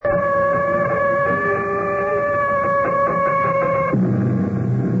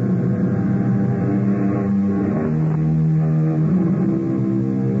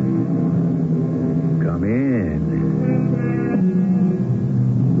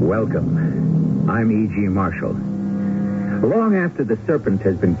Welcome. I'm E.G. Marshall. Long after the serpent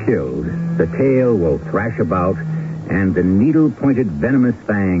has been killed, the tail will thrash about, and the needle-pointed venomous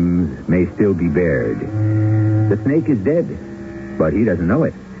fangs may still be bared. The snake is dead, but he doesn't know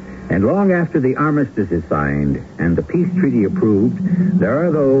it. And long after the armistice is signed and the peace treaty approved, there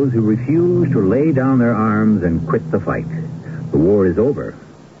are those who refuse to lay down their arms and quit the fight. The war is over,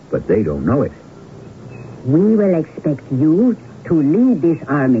 but they don't know it. We will expect you to lead this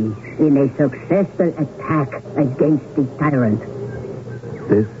army in a successful attack against the tyrant.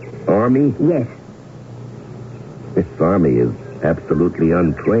 This army? Yes. This army is absolutely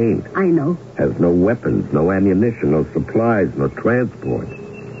untrained. I know. Has no weapons, no ammunition, no supplies, no transport.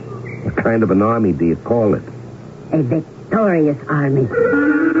 What kind of an army do you call it? A victorious army.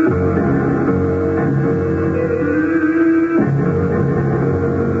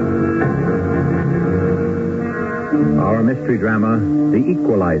 Our mystery drama, The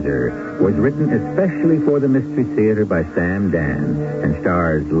Equalizer, was written especially for the Mystery Theater by Sam Dan and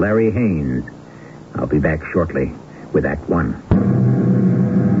stars Larry Haynes. I'll be back shortly with Act One.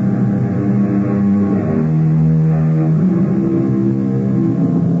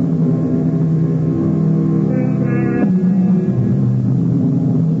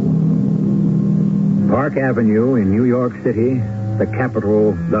 Park Avenue in New York City, the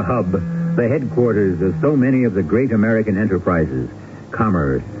capital, the hub, the headquarters of so many of the great American enterprises,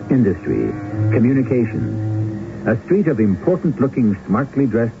 commerce, industry, communications. A street of important-looking, smartly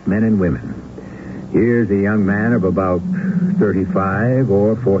dressed men and women. Here's a young man of about 35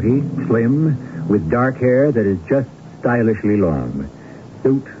 or 40, slim, with dark hair that is just stylishly long.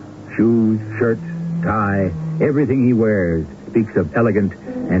 Suit, shoes, shirt, tie, everything he wears speaks of elegant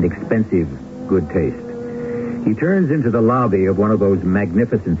and expensive good taste. He turns into the lobby of one of those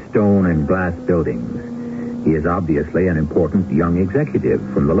magnificent stone and glass buildings. He is obviously an important young executive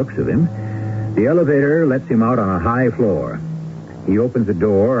from the looks of him. The elevator lets him out on a high floor. He opens a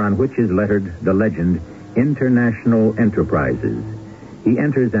door on which is lettered the legend, International Enterprises. He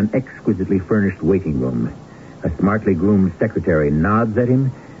enters an exquisitely furnished waiting room. A smartly groomed secretary nods at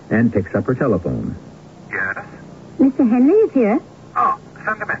him and picks up her telephone. Yes? Mr. Henley is here. Oh,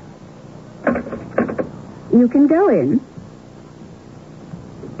 send him in. You can go in.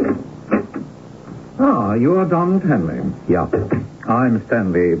 Ah, you are Donald Henley. Yeah. I'm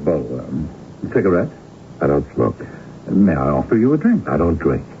Stanley Bulwer. Cigarette? I don't smoke. May I offer you a drink? I don't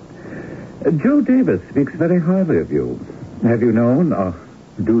drink. Joe Davis speaks very highly of you. Have you known,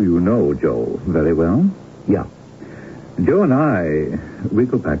 do you know Joe very well? Yeah. Joe and we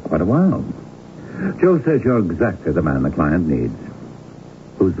go back quite a while. Joe says you're exactly the man the client needs.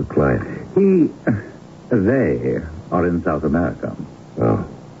 Who's the client? They are in South America. Oh,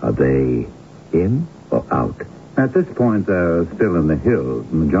 are they in or out? At this point, they're still in the hills,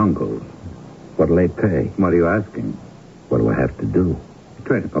 in the jungles. What'll they pay? What are you asking? What do I have to do?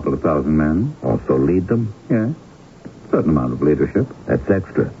 Train a couple of thousand men. Also lead them? Yes. Certain amount of leadership. That's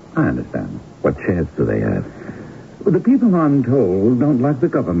extra. I understand. What chance do they have? Well, the people, I'm told, don't like the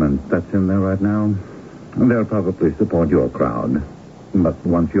government that's in there right now. They'll probably support your crowd. But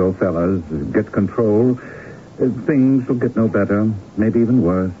once your fellas get control, things will get no better, maybe even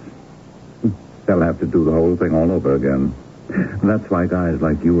worse. They'll have to do the whole thing all over again. That's why guys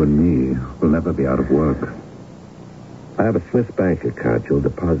like you and me will never be out of work. I have a Swiss bank account. You'll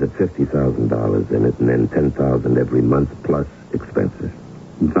deposit $50,000 in it and then $10,000 every month plus expenses.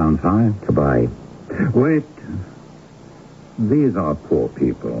 Sounds high. Goodbye. Wait. These are poor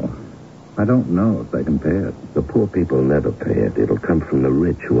people. I don't know if they can pay it. The poor people never pay it. It'll come from the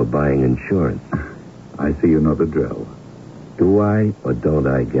rich who are buying insurance. I see you know the drill. Do I or don't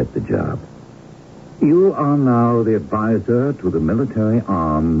I get the job? You are now the advisor to the military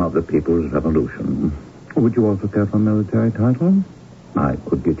arm of the People's Revolution. Would you also care for a military title? I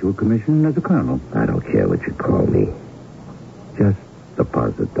could get you a commission as a colonel. I don't care what you call me. Just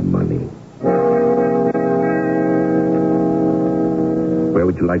deposit the money. Where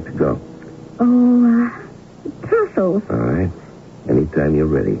would you like to go? Trussell. All right. Anytime you're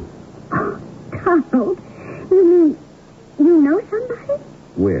ready. Donald, you mean you know somebody?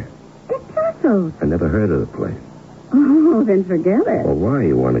 Where? At Trussell's. I never heard of the place. Oh, then forget it. Well, why?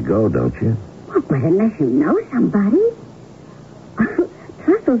 You want to go, don't you? Well, but unless you know somebody.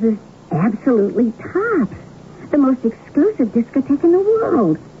 Trussell's is absolutely tops. The most exclusive discotheque in the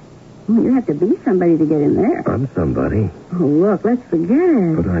world. Well, you have to be somebody to get in there. I'm somebody. Oh, look, let's forget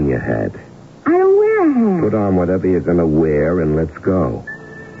it. Put on your hat. I don't wear a hat. Put on whatever you're going to wear and let's go.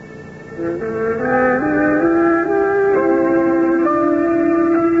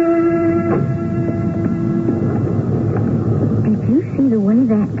 Did you see the way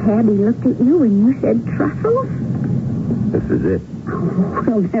that cabbie looked at you when you said truffles? This is it. Oh,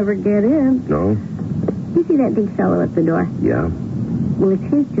 we'll never get in. No? You see that big fellow at the door? Yeah? Well, it's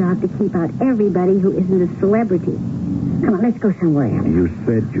his job to keep out everybody who isn't a celebrity. Come on, let's go somewhere else. You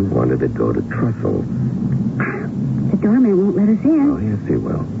said you wanted to go to Trussell. The doorman won't let us in. Oh, yes, he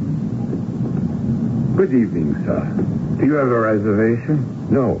will. Good evening, sir. Do you have a reservation?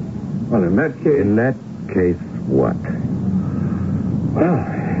 No. Well, in that case... In that case, what? Well,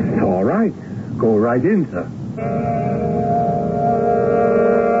 all right. Go right in, sir.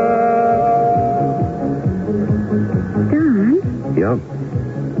 Don? Yeah?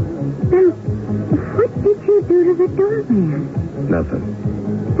 Now, what did you do to the doorman? Nothing.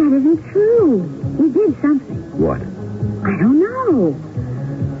 That isn't true. You did something. What? I don't know.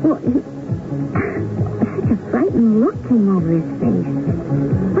 Well, such a frightened look came over his face.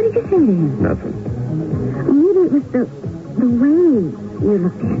 What did you say to him? Nothing. Maybe it was the way you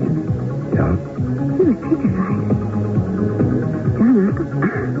looked at him. Yeah? He was petrified. Don,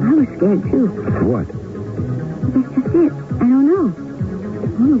 I was scared, too. What? That's just it. I don't know.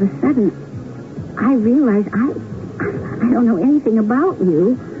 All of a sudden, I realized I don't know anything about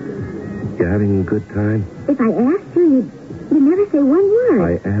you. You having a good time? If I asked you, you'd never say one word.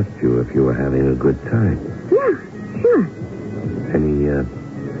 I asked you if you were having a good time. Yeah, sure. Any,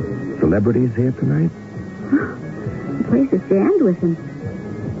 celebrities here tonight? The place is jammed with them.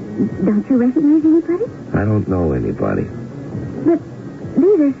 Don't you recognize anybody? I don't know anybody. But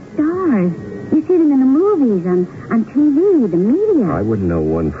these are stars. You see them in the movies, on TV, the media. I wouldn't know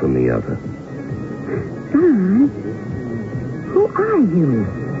one from the other. Don, who are you?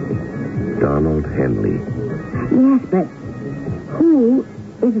 Donald Henley. Yes, but who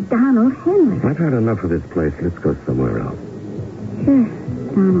is Donald Henley? I've had enough of this place. Let's go somewhere else. Sure,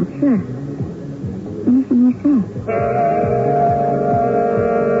 Donald, sure. Anything you say.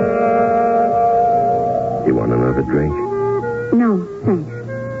 You want another drink? No, thanks.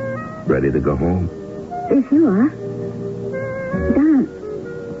 Ready to go home? If you are. Don,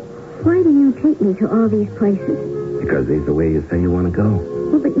 why do you take me to all these places? Because these are the way you say you want to go.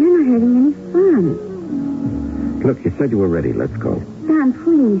 Well, but you're not having any fun. Look, you said you were ready. Let's go. Don,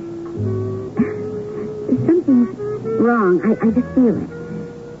 please. Something's wrong. I just feel it.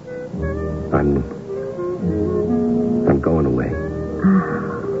 I'm going away.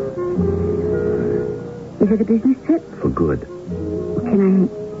 Is it a business trip? For good. Can I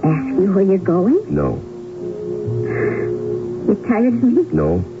ask you where you're going? No. You're tired of me?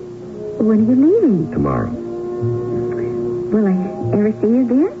 No. When are you leaving? Tomorrow. Will I ever see you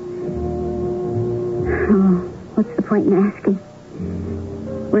again? Oh, what's the point in asking?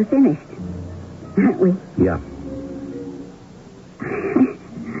 We're finished, aren't we? Yeah.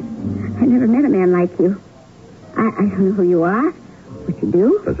 I never met a man like you. I don't know who you are, what you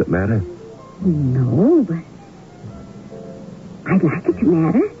do. Does it matter? No, but I'd like it to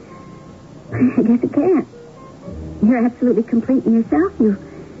matter. I guess it can't. You're absolutely complete in yourself. You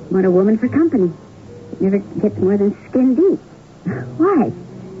want a woman for company. It never gets more than skin deep. Why?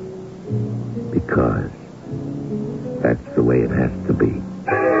 Because that's the way it has to be.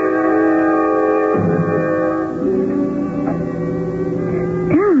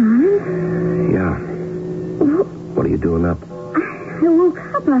 Don? Yeah. What are you doing up? I woke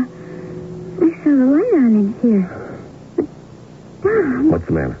up. I saw the light on in here. Don? What's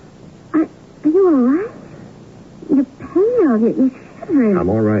the matter? Are you all right? You're pale. You're shivering. I'm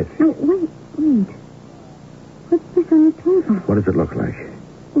all right. No, wait. What's this on the table? What does it look like?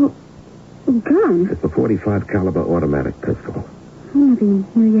 Well, a gun. It's a .45 caliber automatic pistol. I never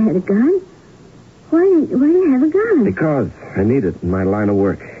knew you had a gun. Why do you have a gun? Because I need it in my line of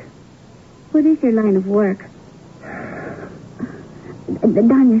work. What is your line of work?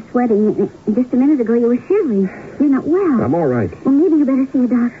 Don, you're sweating. Just a minute ago, you were shivering. You're not well. I'm all right. Well, maybe you better see a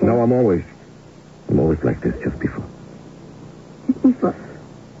doctor. No, I'm always like this just before. Just before...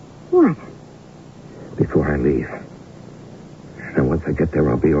 What? Before I leave. And once I get there,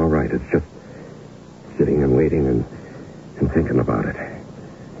 I'll be all right. It's just sitting and waiting and thinking about it.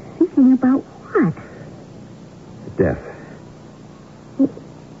 Thinking about what? Death.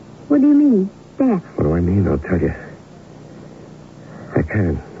 What do you mean, death? What do I mean? I'll tell you. I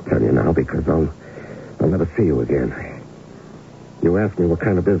can't tell you now because I'll never see you again. You asked me what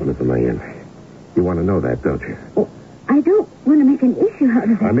kind of business am I in. You want to know that, don't you? Oh, I don't want to make an issue out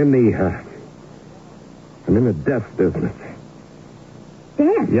of it. I'm in the death business.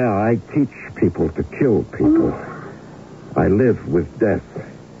 Death? Yeah, I teach people to kill people. Oh. I live with death.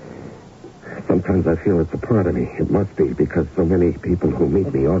 Sometimes I feel it's a part of me. It must be because so many people who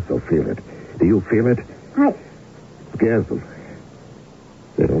meet me also feel it. Do you feel it? I... Scares them.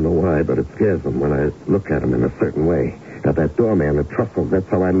 don't know why, but it scares them when I look at him in a certain way. At that doorman at Trussell, that's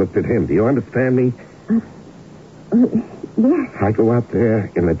how I looked at him. Do you understand me? Yes. I go out there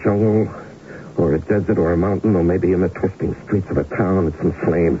in the jungle, or a desert, or a mountain, or maybe in the twisting streets of a town. It's in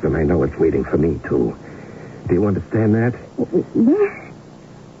flames, and I know it's waiting for me, too. Do you understand that? Yes.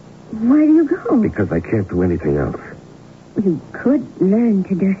 Where do you go? Because I can't do anything else. You could learn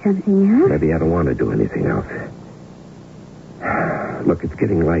to do something else. Maybe I don't want to do anything else. Look, it's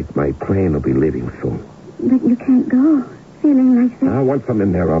getting light. My plane will be leaving soon. But you can't go feeling like this. Once I'm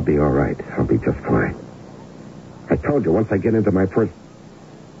in there, I'll be all right. I'll be just fine. I told you, once I get into my first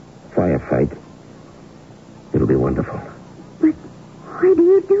firefight, it'll be wonderful. But why do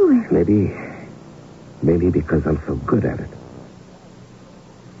you do it? Maybe because I'm so good at it.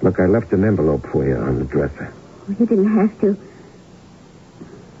 Look, I left an envelope for you on the dresser. You didn't have to.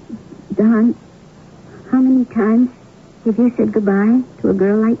 Don, how many times have you said goodbye to a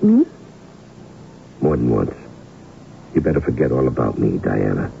girl like me? More than once. You better forget all about me,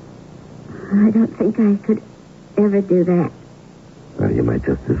 Diana. I don't think I could ever do that. Well, you might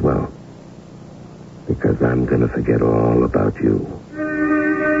just as well. Because I'm going to forget all about you.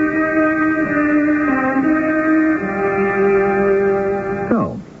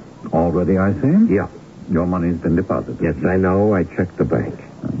 So, all ready, I see? Yeah. Your money's been deposited. Yes, I know. I checked the bank.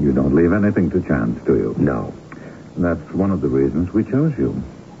 You don't leave anything to chance, do you? No. That's one of the reasons we chose you.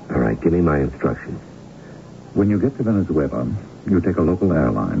 All right, give me my instructions. When you get to Venezuela, you take a local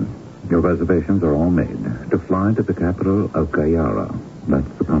airline. Your reservations are all made to fly to the capital of Guyara. That's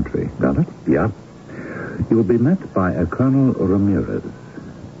the country. Got it? Yeah? You will be met by a Colonel Ramirez,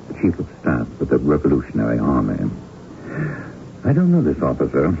 chief of staff of the Revolutionary Army. I don't know this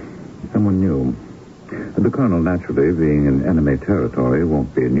officer. Someone new. The colonel, naturally, being in enemy territory,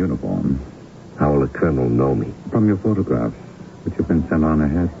 won't be in uniform. How will the colonel know me? From your photographs, which have been sent on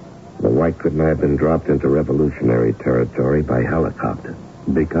ahead. Well, why couldn't I have been dropped into revolutionary territory by helicopter?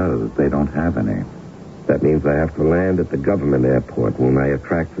 Because they don't have any. That means I have to land at the government airport. Won't I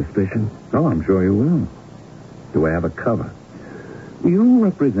attract suspicion? Oh, I'm sure you will. Do I have a cover? You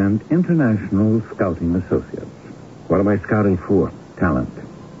represent International Scouting Associates. What am I scouting for? Talent.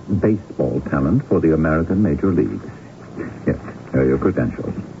 Baseball talent for the American Major Leagues. Yes, here are your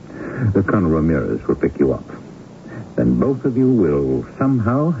credentials. The Colonel Ramirez will pick you up. Then both of you will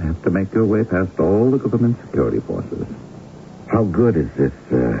somehow have to make your way past all the government security forces. How good is this,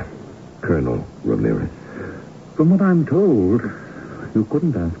 Colonel Ramirez? From what I'm told, you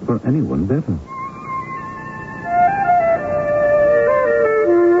couldn't ask for anyone better.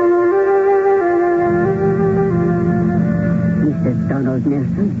 Mr. Donald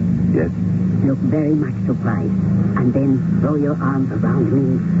Nelson, Yes. look very much surprised. And then throw your arms around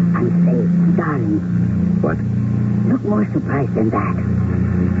me and say, darling. What? Look more surprised than that.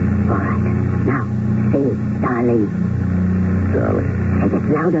 All right. Now, say, darling. Darling. And it's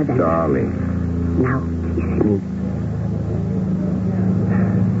louder than Darling. that. Now, kiss me.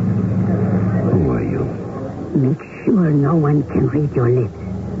 Who are you? Make sure no one can read your lips.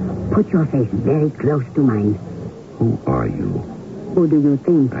 Put your face very close to mine. Who are you? Who do you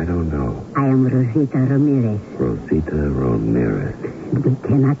think? I don't know. I am Rosita Ramirez. Rosita Ramirez. We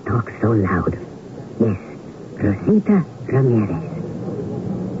cannot talk so loud. Yes, Rosita Ramirez.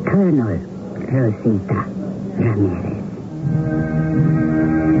 Colonel Rosita Ramirez.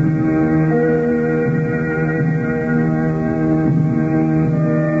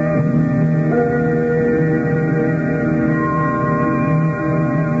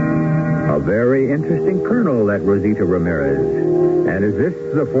 A very interesting colonel, that Rosita Ramirez. And is this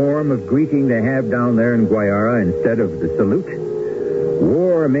the form of greeting they have down there in Guayara instead of the salute?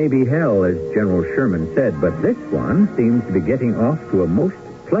 War may be hell, as General Sherman said, but this one seems to be getting off to a most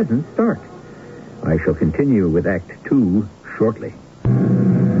pleasant start. I shall continue with Act 2 shortly.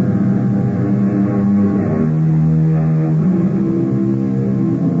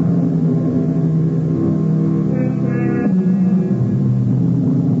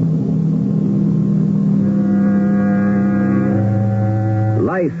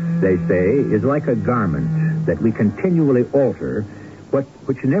 Life, they say, is like a garment that we continually alter, but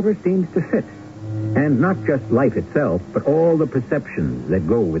which never seems to fit. And not just life itself, but all the perceptions that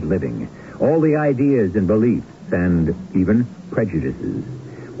go with living, all the ideas and beliefs, and even prejudices.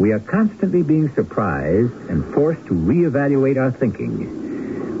 We are constantly being surprised and forced to reevaluate our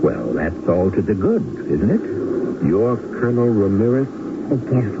thinking. Well, that's all to the good, isn't it? You're Colonel Ramirez? Be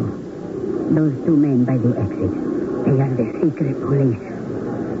careful. Those two men by the exit. They are the secret police.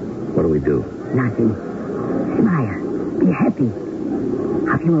 What do we do? Nothing. Smile. Be happy.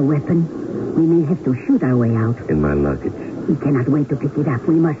 Have you a weapon? We may have to shoot our way out. In my luggage. We cannot wait to pick it up.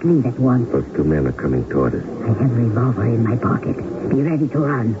 We must leave at once. Those two men are coming toward us. I have a revolver in my pocket. Be ready to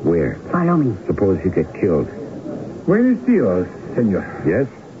run. Where? Follow me. Suppose you get killed. Buenos dias, senor. Yes?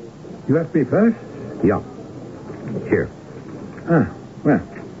 You have papers? Yeah. Here. Well.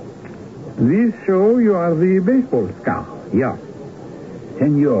 These show you are the baseball scout. Yeah.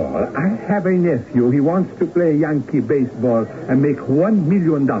 Senor, I have a nephew. He wants to play Yankee baseball and make $1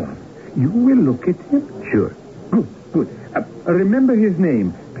 million. You will look at him? Sure. Good. Remember his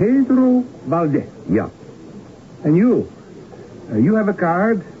name, Pedro Valdez. Yeah. And you? You have a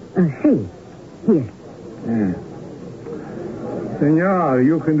card? Hey, here. Senor,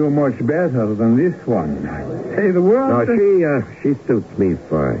 you can do much better than this one. Say the word. No, she suits me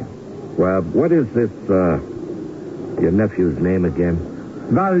fine. Well, what is this, your nephew's name again?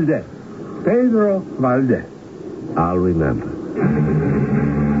 Valdez. Pedro Valdez. I'll remember.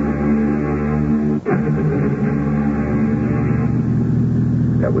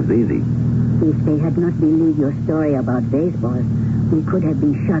 That was easy. If they had not believed your story about baseball, we could have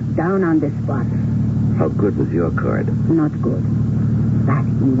been shut down on the spot. How good was your card? Not good. But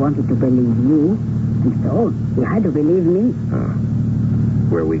he wanted to believe you, and so he had to believe me.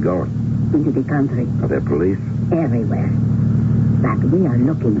 Where are we going? Into the country. Are there police? Everywhere. But we are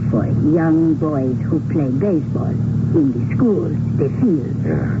looking for young boys who play baseball in the schools, the fields.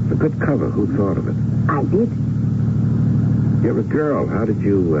 Yeah, it's a good cover. Who thought of it? I did. You're a girl. How did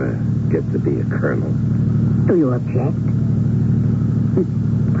you get to be a colonel? Do you object?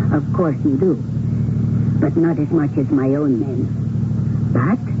 Of course you do. But not as much as my own men.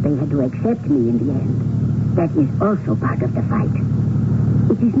 But they had to accept me in the end. That is also part of the fight.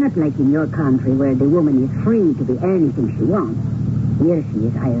 It is not like in your country where the woman is free to be anything she wants. Here she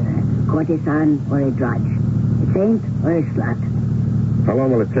is either a courtesan or a drudge, a saint or a slut. How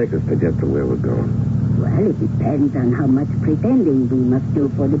long will it take us to get to where we're going? Well, it depends on how much pretending we must do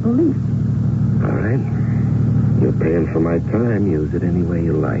for the police. All right. You're paying for my time. Use it any way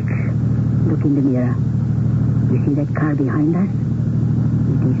you like. Look in the mirror. You see that car behind us?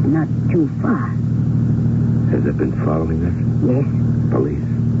 It is not too far. Has it been following us? Yes. Police?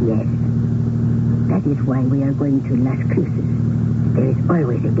 Yes. That is why we are going to Las Cruces. There is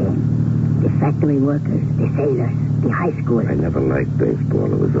always a game. The factory workers, the sailors, the high school. I never liked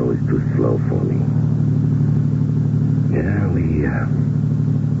baseball. It was always too slow for me. Yeah,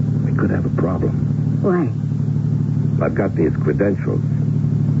 we could have a problem. Why? I've got these credentials.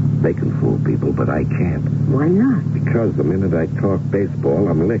 They can fool people, but I can't. Why not? Because the minute I talk baseball,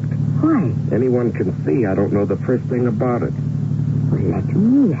 I'm licked. Why? Anyone can see I don't know the first thing about it. Well, let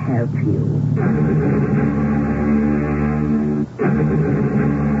me help you.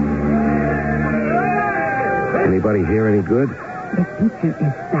 Anybody here any good? The pitcher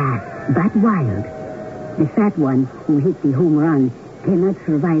is fast, but wild. The fat one who hit the home run cannot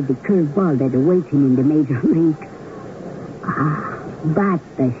survive the curved ball that awaits him in the major league. But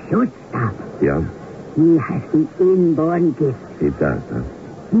the shortstop, Yeah, he has the inborn gift. he does, huh?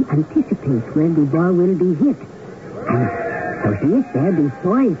 He anticipates where the ball will be hit. And so he is there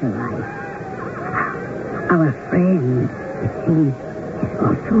before it arrives. Our friend, it seems, has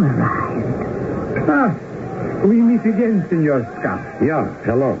also arrived. We meet again, Senor Scout. Yeah,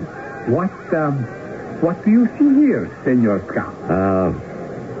 hello. What do you see here, Senor Scout?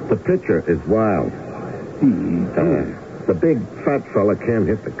 The pitcher is wild. The big fat fella can't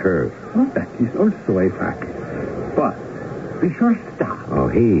hit the curve. Well, that is also a fact. But the shortstop, Oh,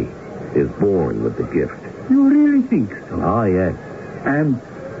 he is born with the gift. you really think so? Oh, yes. And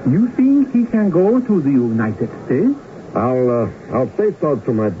you think he can go to the United States? I'll say so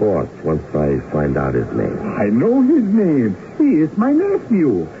to my boss once I find out his name. I know his name. He is my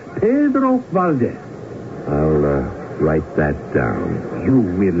nephew, Pedro Valdez. I'll write that down. You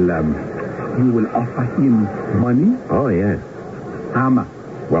will offer him money? Oh, yes. How much?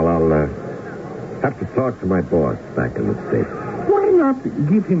 Well, I'll have to talk to my boss back in the States. Why not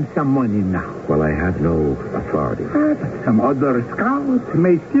give him some money now? Well, I have no authority. But some other scouts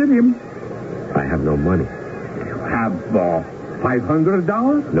may steal him. I have no money. You have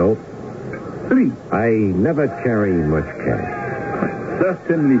 $500? No, 3. I never carry much cash.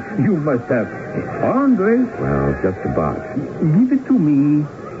 Certainly, you must have 100. Well, just about. Give it to me,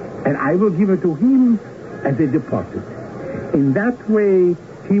 and I will give it to him as a deposit. In that way,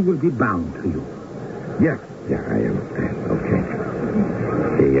 he will be bound to you. Yeah, I understand. Okay.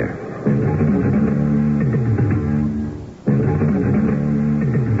 Here.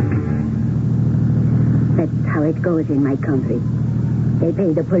 That's how it goes in my country. They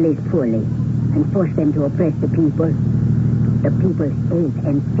pay the police poorly and force them to oppress the people. The people hate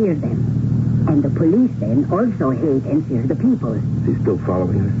and fear them. And the police, then, also hate and fear the people. Is he still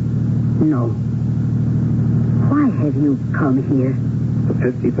following us? No. Why have you come here? For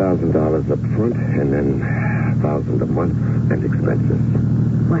 $50,000 up front and then $1,000 a month and expenses.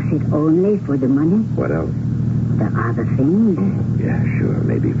 Was it only for the money? What else? The other things? Yeah, sure.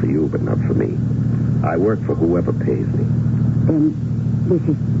 Maybe for you, but not for me. I work for whoever pays me. Then this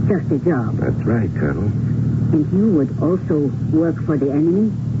is just a job. That's right, Colonel. And you would also work for the enemy?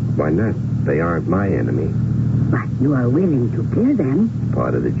 Why not? They aren't my enemy. But you are willing to kill them.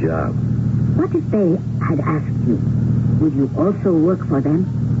 Part of the job. What if they had asked you? Would you also work for them?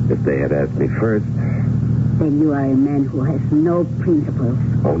 If they had asked me first, Then you are a man who has no principles,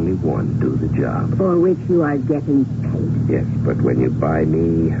 only one do the job. for which you are getting paid. Yes, but when you buy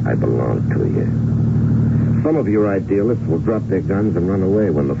me, I belong to you. Some of your idealists will drop their guns and run away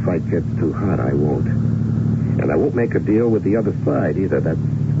when the fight gets too hot. I won't. And I won't make a deal with the other side either. That's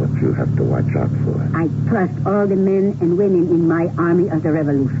what you have to watch out for. I trust all the men and women in my army of the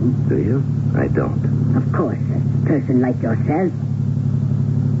revolution. Do you? I don't. Of course, a person like yourself.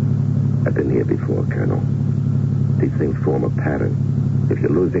 I've been here before, Colonel. These things form a pattern. If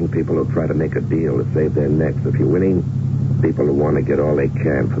you're losing, people will try to make a deal to save their necks. If you're winning, people will want to get all they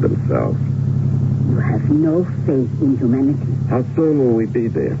can for themselves. You have no faith in humanity. How soon will we be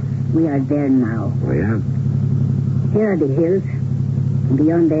there? We are there now. Oh, yeah? Here are the hills, and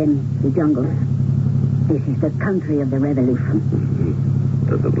beyond them, the jungles. This is the country of the revolution.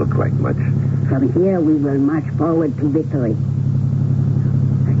 Doesn't look like much. From here, we will march forward to victory.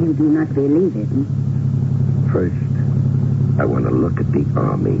 You do not believe it, hmm? First, I want to look at the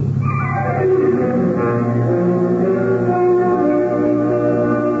army.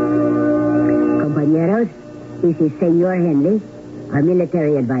 Compañeros, this is Senor Henley, our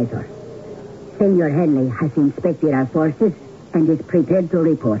military advisor. Senor Henley has inspected our forces and is prepared to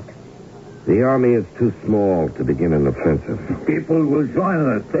report. The army is too small to begin an offensive. People will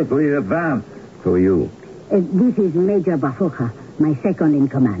join us if we advance. Who are you? This is Major Bafoka, my second in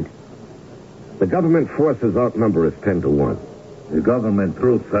command. The government forces outnumber us 10-1. The government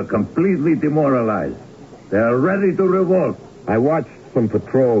troops are completely demoralized. They are ready to revolt. I watched some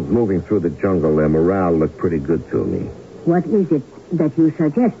patrols moving through the jungle. Their morale looked pretty good to me. What is it that you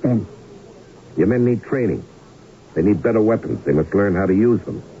suggest, then? Your men need training. They need better weapons. They must learn how to use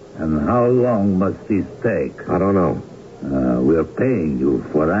them. And how long must this take? I don't know. We're paying you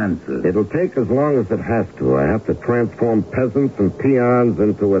for answers. It'll take as long as it has to. I have to transform peasants and peons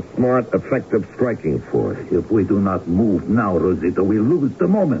into a smart, effective striking force. If we do not move now, Rosita, we lose the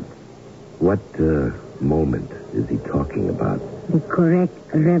moment. What moment is he talking about? The correct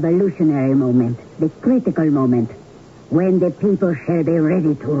revolutionary moment, the critical moment, when the people shall be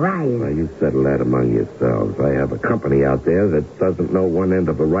ready to rise. Well, you settle that among yourselves. I have a company out there that doesn't know one end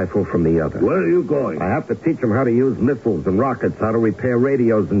of a rifle from the other. Where are you going? I have to teach them how to use missiles and rockets, how to repair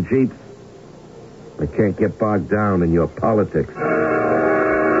radios and jeeps. I can't get bogged down in your politics.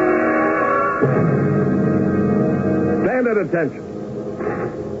 Stand at attention.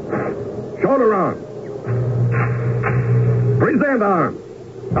 Shoulder arms. Present arms.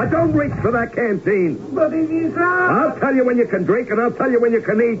 Now, don't reach for that canteen. But it is I'll tell you when you can drink, and I'll tell you when you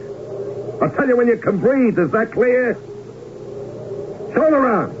can eat. I'll tell you when you can breathe. Is that clear? Shoulder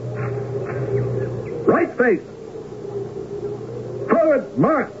arms. Right face. Forward,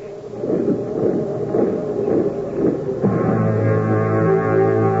 march.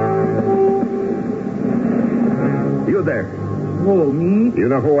 You there. Oh, me? You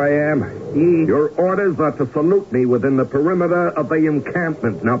know who I am? Your orders are to salute me within the perimeter of the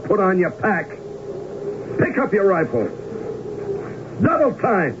encampment. Now put on your pack. Pick up your rifle. Double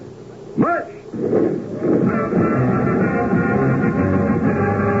time. March.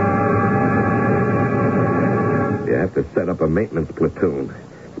 You have to set up a maintenance platoon.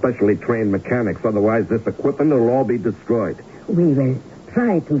 Specially trained mechanics. Otherwise, this equipment will all be destroyed. We will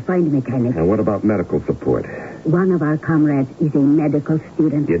try to find mechanics. And what about medical support? One of our comrades is a medical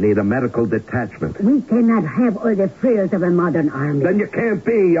student. You need a medical detachment. We cannot have all the frills of a modern army. Then you can't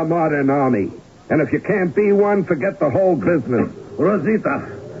be a modern army. And if you can't be one, forget the whole business.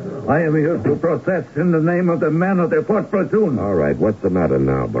 Rosita, I am here to protest in the name of the men of the 4th Platoon. All right, what's the matter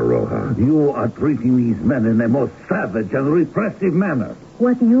now, Baroja? You are treating these men in the most savage and repressive manner.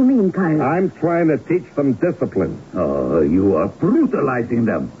 What do you mean, Carlos? I'm trying to teach them discipline. Oh, you are brutalizing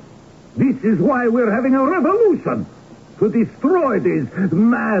them. This is why we're having a revolution. to destroy this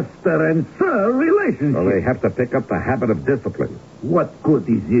master and sir relationship. Well, they have to pick up the habit of discipline. What good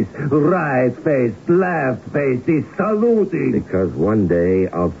is this right-faced, left-faced, this saluting? Because one day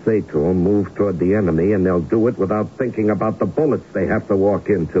I'll say to them, move toward the enemy, and they'll do it without thinking about the bullets they have to walk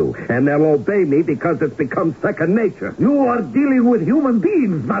into. And they'll obey me because it's become second nature. You are dealing with human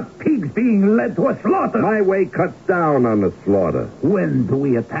beings, not pigs being led to a slaughter. My way cuts down on the slaughter. When do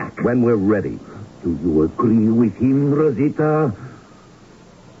we attack? When we're ready. Do you agree with him, Rosita?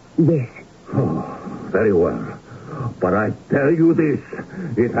 Yes. Oh, very well. But I tell you this,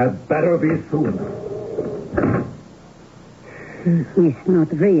 it had better be soon. He's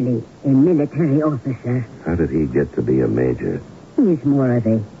not really a military officer. How did he get to be a major? He's more of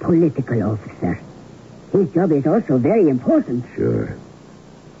a political officer. His job is also very important. Sure.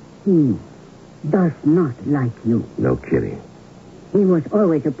 He does not like you. No kidding. He was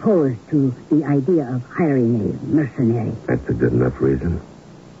always opposed to the idea of hiring a mercenary. That's a good enough reason.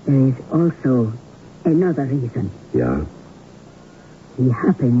 There is also another reason. Yeah? He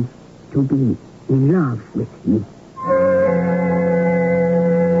happens to be in love with me.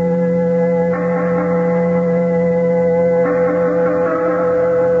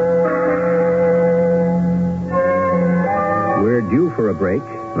 We're due for a break.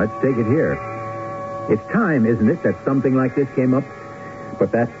 Let's take it here. It's time, isn't it, that something like this came up?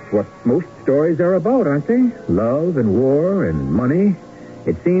 But that's what most stories are about, aren't they? Love and war and money.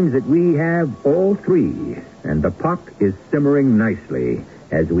 It seems that we have all three, and the pot is simmering nicely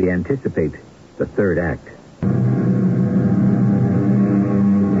as we anticipate the third act.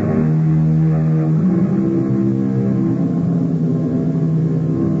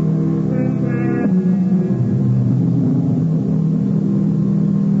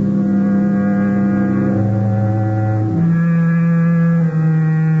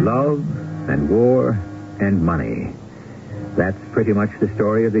 Love and war and money. That's pretty much the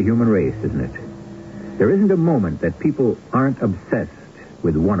story of the human race, isn't it? There isn't a moment that people aren't obsessed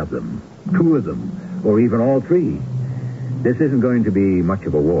with one of them, two of them, or even all three. This isn't going to be much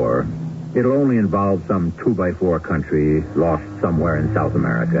of a war. It'll only involve some 2x4 country lost somewhere in South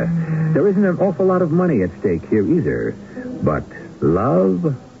America. There isn't an awful lot of money at stake here either. But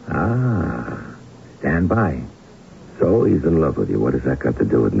love? Stand by. So he's in love with you. What has that got to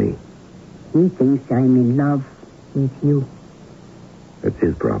do with me? He thinks I'm in love with you. That's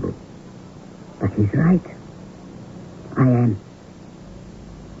his problem. But he's right. I am.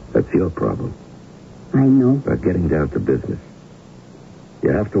 That's your problem. I know. Now, getting down to business.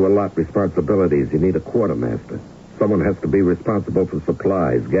 You have to allot responsibilities. You need a quartermaster. Someone has to be responsible for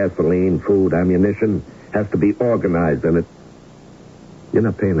supplies, gasoline, food, ammunition. Has to be organized, and you're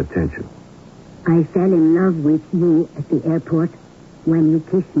not paying attention. I fell in love with you at the airport when you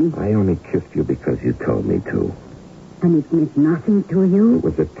kissed me. I only kissed you because you told me to. And it meant nothing to you? It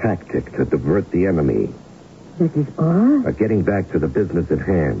was a tactic to divert the enemy. That is all? Getting back to the business at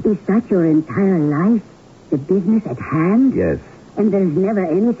hand. Is that your entire life? The business at hand? Yes. And there's never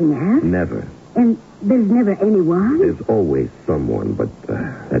anything else? Never. And there's never anyone? There's always someone, but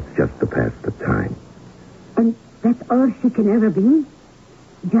that's just to pass the time. And that's all she can ever be?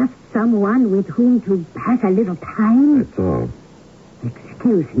 Just someone with whom to pass a little time? That's all.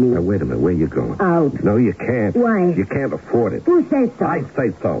 Excuse me. Now, wait a minute. Where are you going? Out. No, you can't. Why? You can't afford it. Who says so? I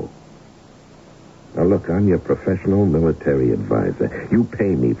say so. Now, look, I'm your professional military advisor. You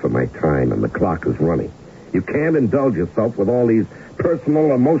pay me for my time, and the clock is running. You can't indulge yourself with all these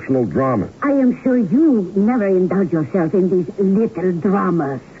personal, emotional dramas. I am sure you never indulge yourself in these little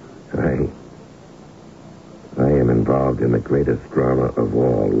dramas. I am involved in the greatest drama of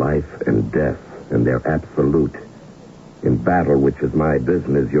all, life and death, and they're absolute. In battle, which is my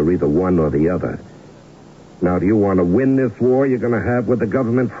business, you're either one or the other. Now, do you want to win this war you're going to have with the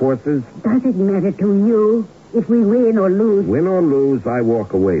government forces? Does it matter to you if we win or lose? Win or lose, I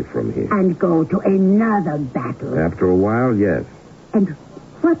walk away from here. And go to another battle. After a while, yes. And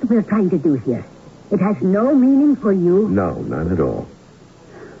what we're trying to do here, it has no meaning for you? No, none at all.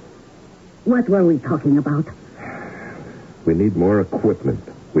 What were we talking about? We need more equipment.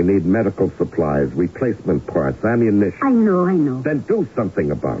 We need medical supplies, replacement parts, ammunition. I know. Then do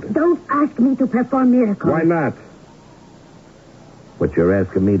something about it. Don't ask me to perform miracles. Why not? What you're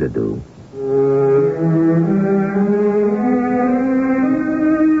asking me to do.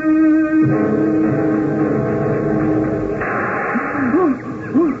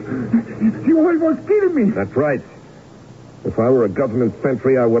 You almost killed me. That's right. If I were a government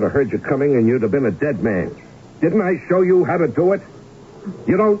sentry, I would have heard you coming and you'd have been a dead man. Didn't I show you how to do it?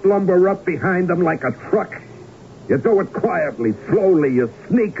 You don't lumber up behind them like a truck. You do it quietly, slowly. You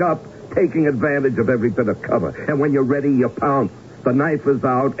sneak up, taking advantage of every bit of cover. And when you're ready, you pounce. The knife is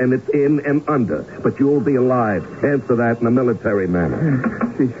out, and it's in and under. But you'll be alive. Answer that in a military manner.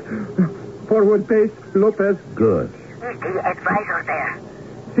 Forward base, Lopez. Good. Is the advisor there?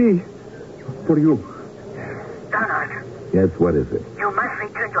 See. For you. Donald, Yes, what is it? you must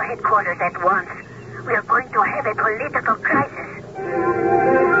return to headquarters at once. We are going to have a political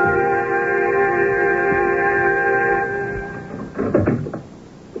crisis.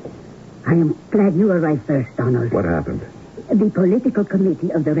 I am glad you arrived first, Donald. What happened? The political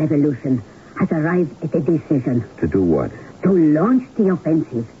committee of the revolution has arrived at a decision To do what? to launch the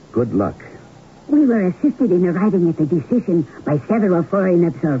offensive. Good luck. We were assisted in arriving at the decision by several foreign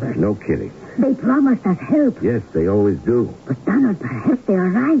observers. No kidding. They promised us help. Yes, they always do. But, Donald, perhaps they are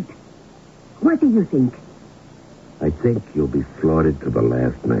right. What do you think? I think you'll be slaughtered to the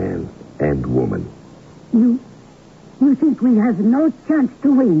last man and woman. You think we have no chance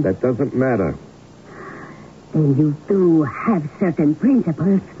to win? That doesn't matter. Then you do have certain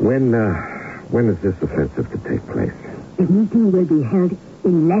principles. When is this offensive to take place? The meeting will be held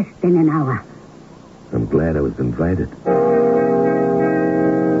in less than an hour. I'm glad I was invited.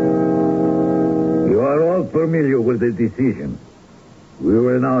 You are all familiar with the decision. We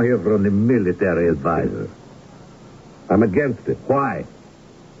will now hear from the military advisor. I'm against it. Why?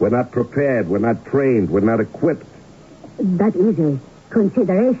 We're not prepared. We're not trained. We're not equipped. That is a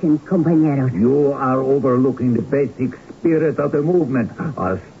consideration, compañeros. You are overlooking the basic spirit of the movement.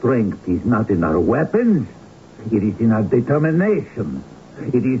 Our strength is not in our weapons. It is in our determination.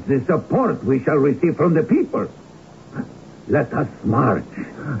 It is the support we shall receive from the people. Let us march,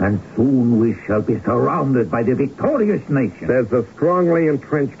 and soon we shall be surrounded by the victorious nation. There's a strongly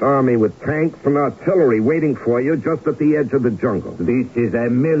entrenched army with tanks and artillery waiting for you just at the edge of the jungle. This is a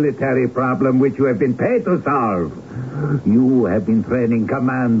military problem which you have been paid to solve. You have been training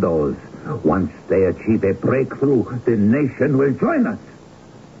commandos. Once they achieve a breakthrough, the nation will join us.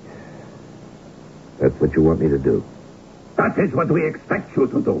 That's what you want me to do. That is what we expect you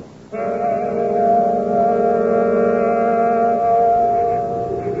to do.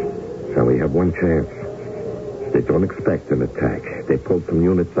 So we have one chance. They don't expect an attack. They pulled some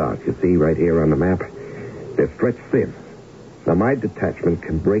units out. You see right here on the map? They're stretched thin. Now, my detachment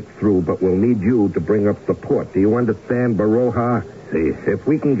can break through, but we'll need you to bring up support. Do you understand, Baroja? See, If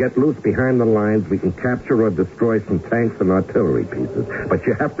we can get loose behind the lines, we can capture or destroy some tanks and artillery pieces. But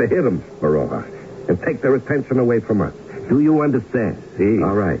you have to hit them, Baroja, and take their attention away from us. Do you understand? See.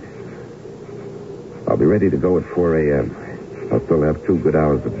 All right. I'll be ready to go at 4 a.m. I'll still have 2 good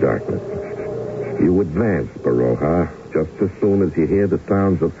hours of darkness. You advance, Baroja, just as soon as you hear the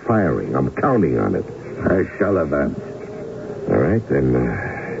sounds of firing. I'm counting on it. I shall advance. All right, then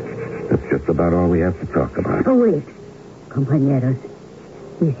that's just about all we have to talk about. Oh, wait. Compañeros,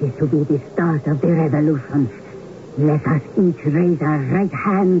 this is to be the start of the revolution. Let us each raise our right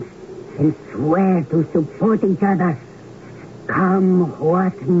hands and swear to support each other. Come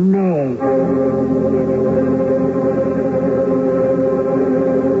what may.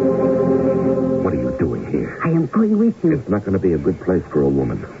 What are you doing here? I am going with you. It's not going to be a good place for a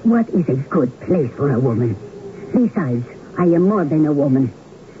woman. What is a good place for a woman? Besides, I am more than a woman.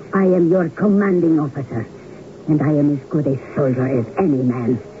 I am your commanding officer. And I am as good a soldier as any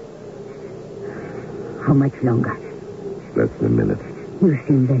man. How much longer? Less than a minute. You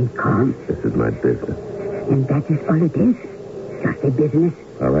seem very calm. This is my business. And that is all it is? Just a business?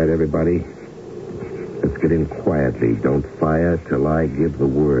 All right, everybody. Let's get in quietly. Don't fire till I give the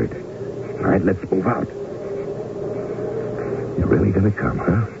word. All right, let's move out. You're really going to come,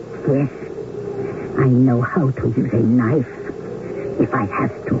 huh? Yes. I know how to use a knife if I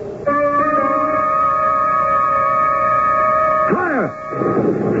have to. Fire!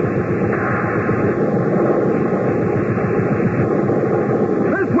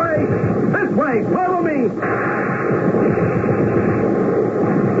 This way! This way! Follow me!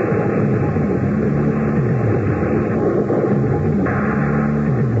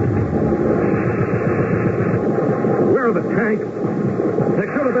 Where are the tanks? They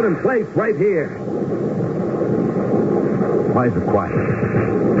should have been in place right here. Why is it quiet?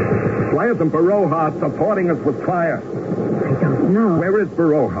 Why isn't Baroja supporting us with fire? I don't know. Where is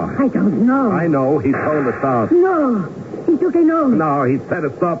Baroja? I don't know. I know. He told us out. No. He took an oath. No, he set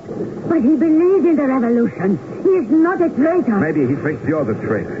us up. But he believes in the revolution. He is not a traitor. Maybe he thinks you're the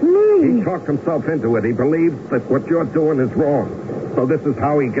traitor. Me? He talked himself into it. He believes that what you're doing is wrong. So this is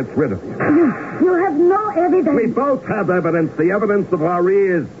how he gets rid of you. You have no evidence. We both have evidence. The evidence of our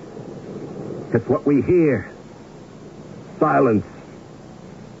ears. It's what we hear. Silence.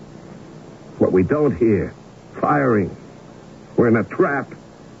 What we don't hear. Firing. We're in a trap.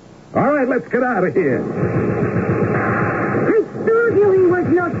 All right, let's get out of here. I told you he was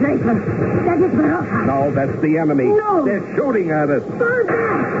no traitor. That is Baroja. No, that's the enemy. No. They're shooting at us. Fall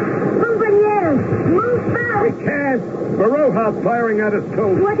back. Compañeros, move back. We can't. Baroja's firing at us,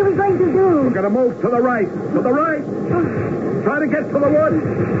 too. What are we going to do? We're going to move to the right. To the right. Try to get to the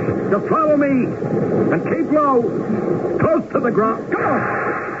woods. Just follow me. And keep low. Close to the ground. Go!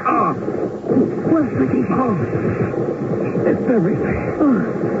 Ah. What was it? Oh. It's everything.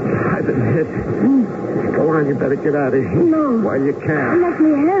 Oh. I've been hit. Go on, you better get out of here. No. While you can. Let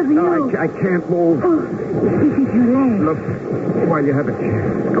me help you. No, I can't move. Oh, this is your leg. Look, while you have a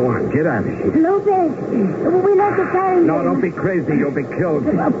chance. Go on, get out of here. Lopez, we'll have to carry No, him. don't be crazy. You'll be killed.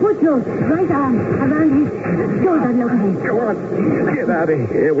 Put your right arm around his shoulder, Lopez. Go on. Get out of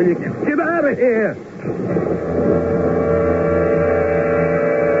here. Will you get out of here?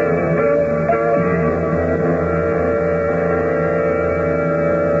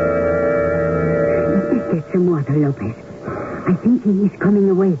 Get some water, Lopez. I think he is coming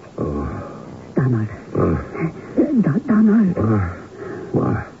away. Oh. Donald. Donald.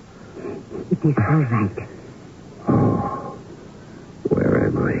 What? It is all right. Oh. Where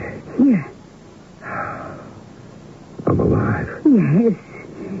am I? Here. I'm alive. Yes.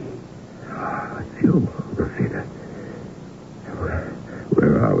 It's you, Rosita.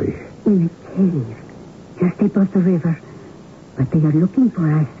 Where are we? In a cave. Just above the river. But they are looking for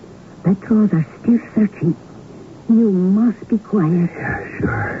us. Patrols are still searching. You must be quiet. Yeah,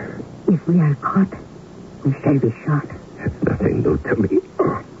 sure. If we are caught, we shall be shot. It's nothing new to me.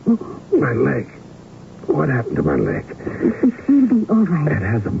 Oh, my leg. What happened to my leg? It will be all right. It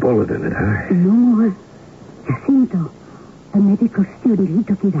has a bullet in it, huh? No more. Jacinto, a medical student, he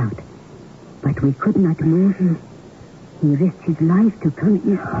took it out. But we could not move him. He risked his life to come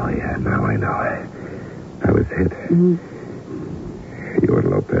here. Oh, yeah, now I know. I was hit. You and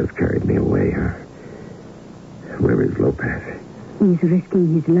Lopez carried me away, huh? Where is Lopez? He's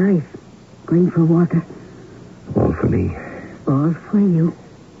risking his life, going for water. All for me. All for you.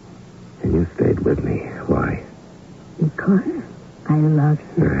 And you stayed with me. Why? Because I love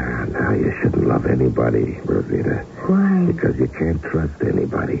you. Now you shouldn't love anybody, Rosita. Why? Because you can't trust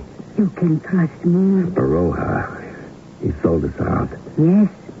anybody. You can trust me. Baroja, he sold us out. Yes,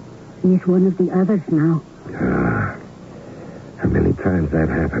 he's one of the others now. How many times that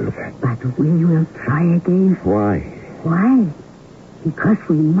happens? But we will try again. Why? Why? Because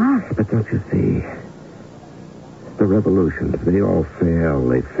we must. But don't you see? The revolutions, they all fail.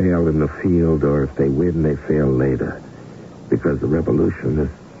 They fail in the field, or if they win, they fail later. Because the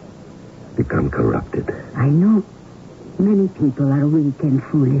revolutionists become corrupted. I know. Many people are weak and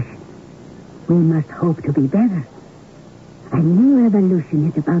foolish. We must hope to be better. A new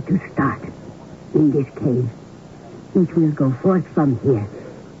revolution is about to start in this cave. It will go forth from here.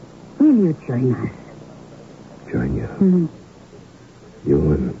 Will you join us? Join you?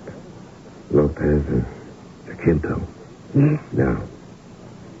 You and Lopez and Jacinto? Yes.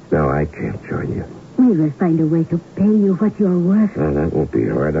 No, I can't join you. We will find a way to pay you what you're worth. No, that won't be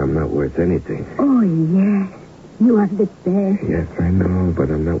hard. I'm not worth anything. Oh, yes. You are the best. Yes, I know, but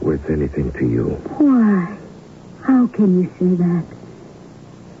I'm not worth anything to you. Why? How can you say that?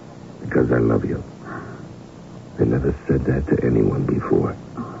 Because I love you. I never said that to anyone before.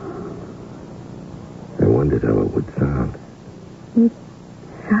 I wondered how it would sound. It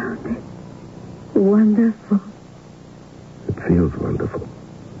sounded wonderful. It feels wonderful.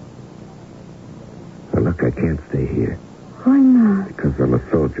 Now, look, I can't stay here. Why not? Because I'm a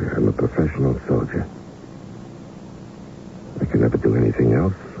soldier. I'm a professional soldier. I can never do anything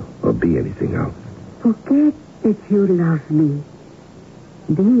else or be anything else. Forget that you love me.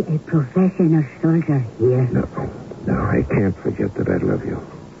 Be a professional soldier here. No, I can't forget that I love you.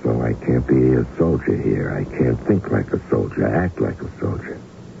 So I can't be a soldier here. I can't think like a soldier, act like a soldier.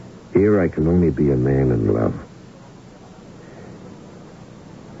 Here I can only be a man in love.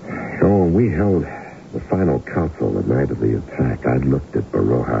 So when we held the final council the night of the attack, I looked at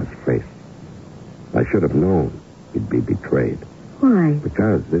Baroja's face. I should have known he'd be betrayed. Why?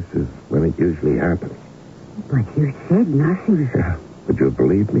 Because this is when it usually happens. But you said nothing. Yeah. Would you have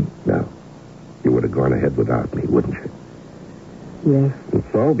believed me? No. You would have gone ahead without me, wouldn't you? Yes. And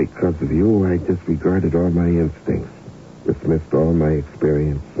so, because of you, I disregarded all my instincts, dismissed all my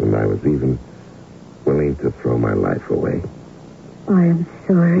experience, and I was even willing to throw my life away. I am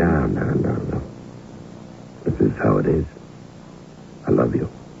sorry. No. This is how it is. I love you.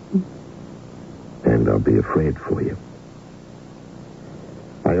 And I'll be afraid for you.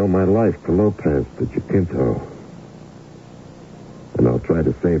 I owe my life to Lopez, to Jacinto. And I'll try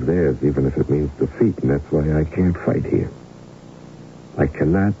to save theirs, even if it means defeat, and that's why I can't fight here. I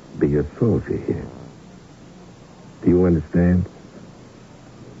cannot be a soldier here. Do you understand?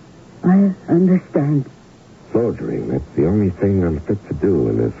 I understand. Soldiering, that's the only thing I'm fit to do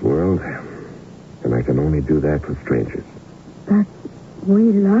in this world. And I can only do that for strangers. But we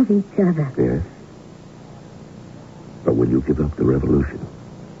love each other. Yes? But will you give up the revolution?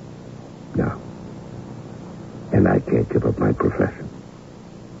 No. And I can't give up my profession.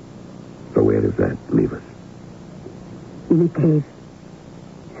 So where does that leave us? In a cave,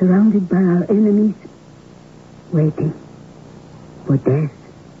 surrounded by our enemies, waiting for death,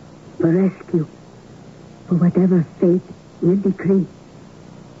 for rescue, for whatever fate will decree.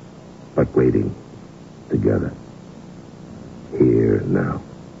 But waiting together. Here and now.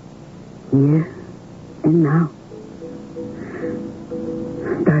 Here and now.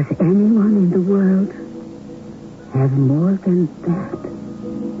 Does anyone in the world have more than that?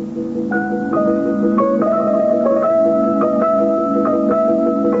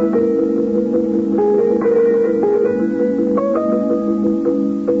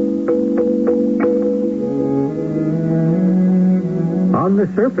 On the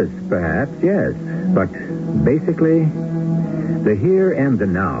surface, perhaps, yes. But basically, the here and the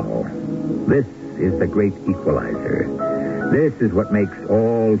now. This is the great equalizer. This is what makes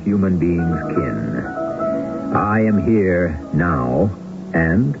all human beings kin. I am here now,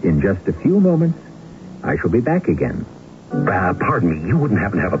 and in just a few moments, I shall be back again. Pardon me, you wouldn't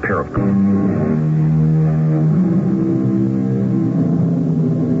happen to have a pair of...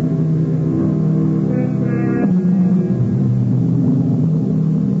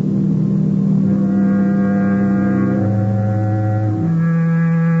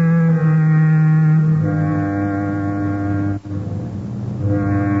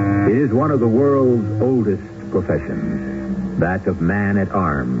 One of the world's oldest professions, that of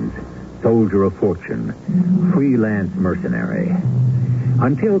man-at-arms, soldier of fortune, freelance mercenary.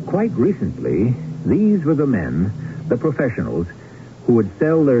 Until quite recently, these were the men, the professionals, who would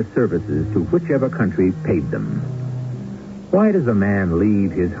sell their services to whichever country paid them. Why does a man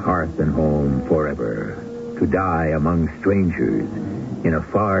leave his hearth and home forever to die among strangers in a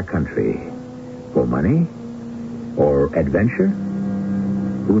far country? For money? Or adventure?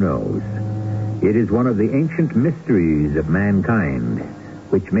 Who knows? It is one of the ancient mysteries of mankind,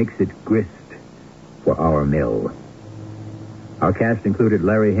 which makes it grist for our mill. Our cast included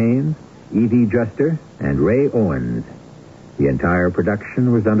Larry Haynes, E.V. Juster, and Ray Owens. The entire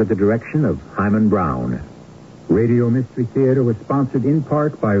production was under the direction of Hyman Brown. Radio Mystery Theater was sponsored in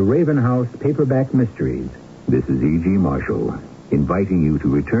part by Raven House Paperback Mysteries. This is E.G. Marshall, inviting you to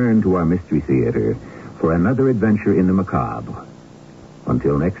return to our Mystery Theater for another adventure in the macabre.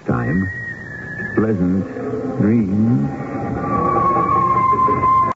 Until next time, pleasant dreams.